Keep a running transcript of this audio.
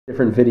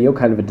Different video,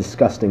 kind of a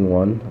disgusting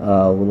one.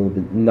 A little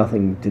bit,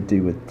 nothing to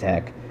do with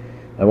tech.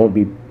 I won't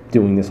be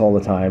doing this all the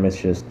time. It's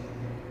just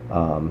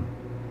a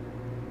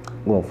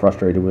little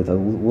frustrated with a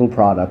little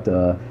product.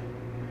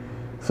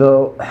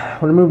 So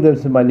when I moved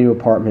into my new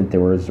apartment,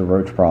 there was a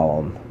roach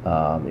problem.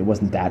 It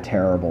wasn't that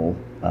terrible,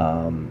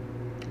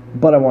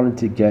 but I wanted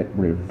to get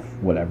rid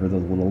of whatever the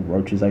little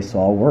roaches I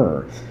saw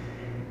were.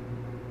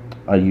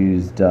 I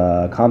used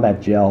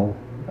combat gel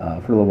for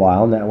a little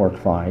while, and that worked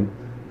fine.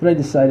 But I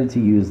decided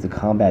to use the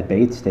combat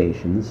bait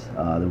stations.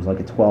 There was like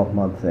a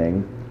 12-month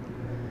thing,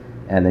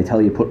 and they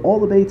tell you to put all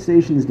the bait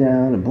stations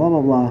down and blah blah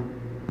blah.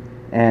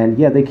 And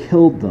yeah, they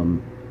killed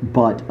them,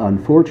 but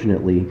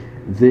unfortunately,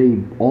 they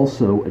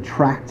also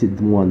attracted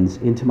the ones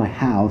into my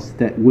house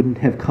that wouldn't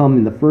have come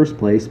in the first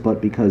place, but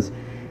because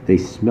they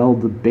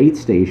smelled the bait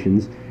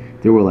stations,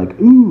 they were like,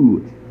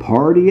 "Ooh,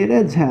 party at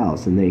Ed's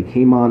house," and they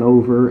came on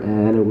over,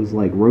 and it was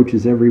like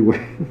roaches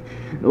everywhere.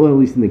 Well, at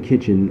least in the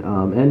kitchen,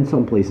 and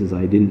some places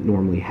I didn't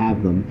normally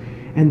have them.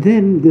 And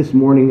then this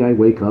morning I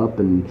wake up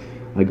and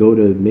I go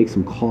to make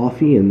some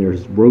coffee, and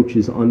there's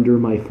roaches under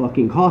my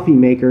fucking coffee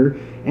maker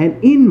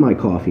and in my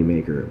coffee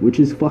maker, which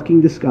is fucking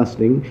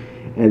disgusting.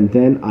 And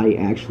then I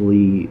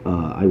actually,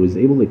 I was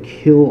able to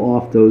kill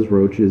off those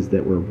roaches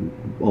that were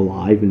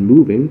alive and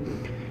moving.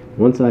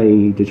 Once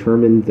I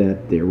determined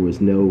that there was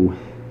no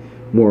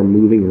more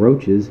moving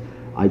roaches,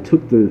 I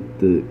took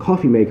the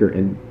coffee maker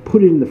and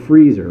put it in the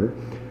freezer,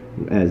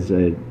 as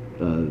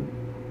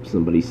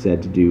somebody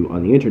said to do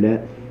on the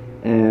internet,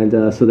 and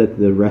so that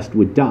the rest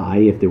would die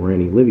if there were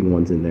any living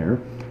ones in there.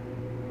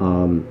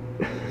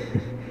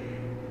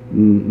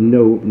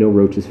 No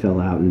roaches fell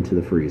out into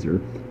the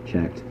freezer.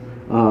 Checked.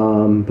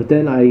 But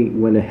then I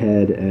went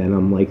ahead and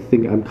I'm like,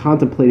 I'm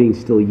contemplating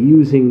still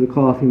using the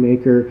coffee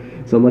maker.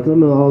 So I'm like,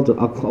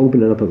 I'll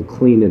open it up and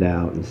clean it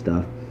out and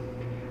stuff.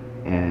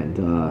 And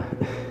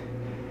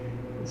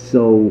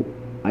so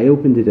I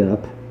opened it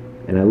up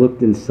and I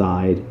looked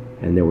inside,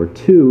 and there were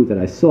two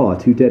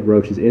dead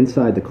roaches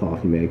inside the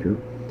coffee maker.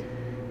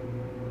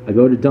 I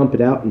go to dump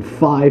it out, and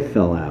 5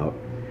 fell out.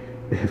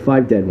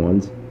 5 dead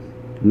ones.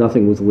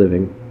 Nothing was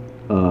living.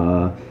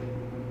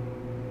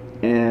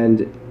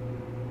 And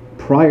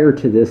prior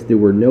to this, there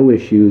were no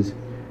issues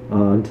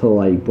until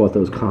I bought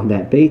those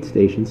combat bait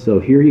stations. So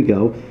here you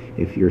go.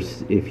 If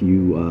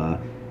you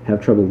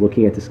have trouble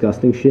looking at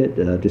disgusting shit,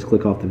 just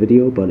click off the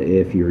video. But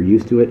if you're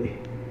used to it,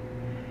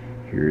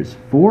 here's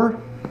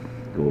 4.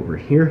 Go over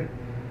here,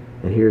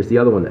 and here's the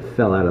other one that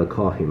fell out of the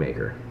coffee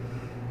maker.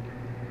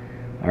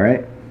 All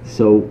right.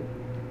 So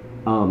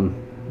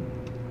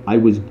I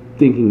was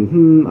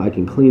thinking, I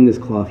can clean this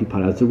coffee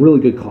pot out. It's a really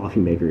good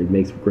coffee maker. It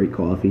makes great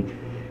coffee.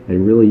 I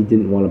really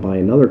didn't want to buy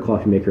another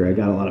coffee maker. I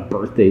got a lot of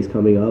birthdays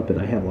coming up, and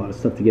I have a lot of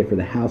stuff to get for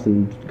the house,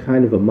 and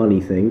kind of a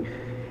money thing.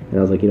 And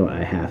I was like, you know what,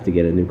 I have to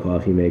get a new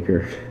coffee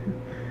maker.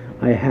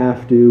 I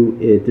have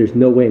to. There's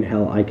no way in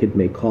hell I could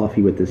make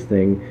coffee with this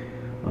thing.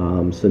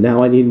 So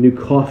now I need a new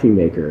coffee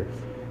maker.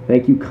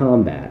 Thank you,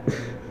 Combat.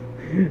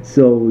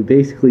 So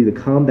basically, the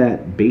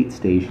Combat bait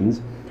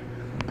stations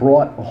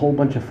brought a whole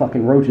bunch of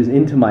fucking roaches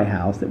into my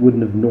house that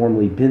wouldn't have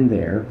normally been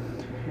there,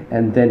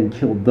 and then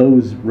killed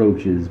those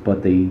roaches.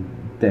 But I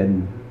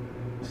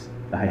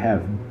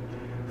have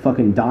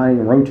fucking dying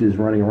roaches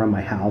running around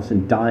my house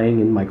and dying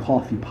in my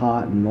coffee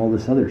pot and all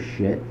this other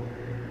shit.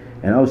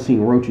 And I was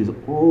seeing roaches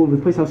all over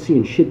the place. I was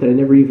seeing shit that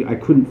I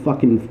couldn't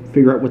fucking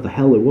figure out what the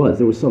hell it was.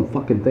 There was some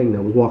fucking thing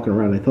that was walking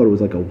around. I thought it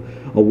was like a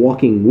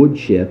walking wood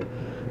chip.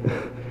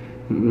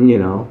 You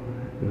know,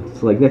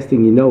 it's like next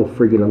thing you know,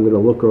 friggin' I'm gonna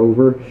look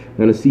over, I'm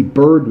gonna see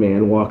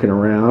Birdman walking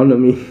around. I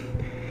mean,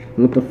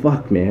 what the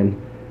fuck, man?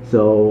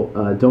 So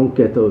don't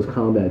get those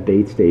combat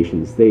bait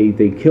stations.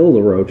 They kill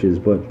the roaches,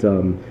 but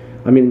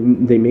I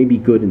mean, they may be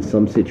good in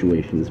some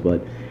situations,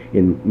 but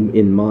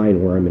in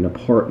mine, where I'm in an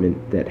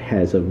apartment that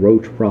has a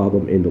roach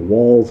problem in the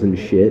walls and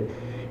shit,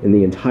 in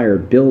the entire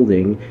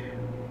building,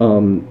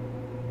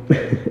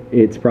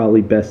 it's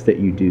probably best that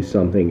you do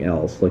something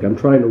else. Like, I'm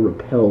trying to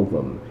repel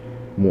them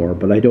more,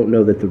 but I don't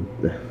know that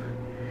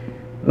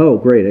oh,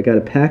 great, I got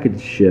a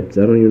package shipped.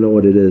 I don't even know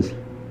what it is.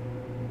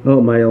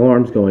 Oh, my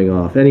alarm's going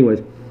off.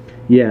 Anyways,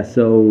 yeah,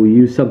 so we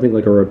use something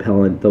like a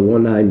repellent. The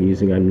one I'm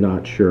using, I'm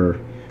not sure.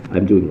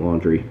 I'm doing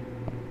laundry.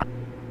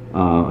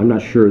 I'm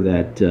not sure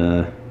that...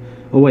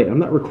 oh, wait, I'm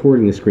not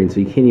recording the screen, so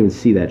you can't even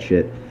see that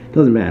shit.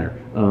 Doesn't matter.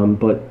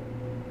 But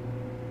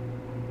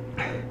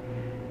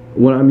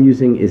what I'm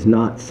using is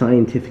not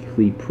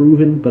scientifically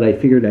proven, but I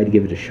figured I'd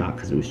give it a shot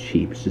because it was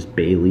cheap. It's just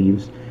bay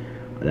leaves.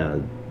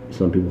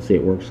 Some people say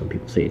it works, some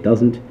people say it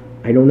doesn't.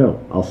 I don't know.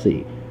 I'll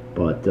see.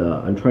 But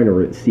I'm trying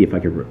to see if I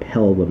could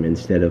repel them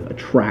instead of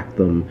attract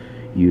them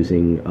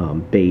using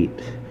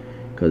bait,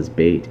 because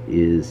bait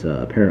is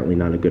apparently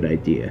not a good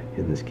idea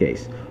in this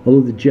case.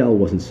 Although the gel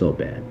wasn't so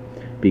bad,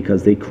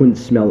 because they couldn't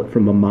smell it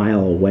from a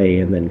mile away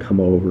and then come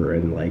over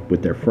and, like,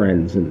 with their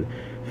friends and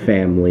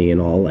family and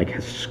all,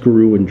 like,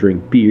 screw and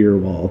drink beer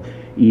while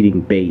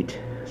eating bait.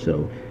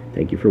 So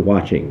thank you for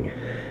watching.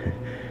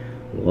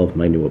 Love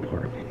my new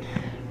apartment.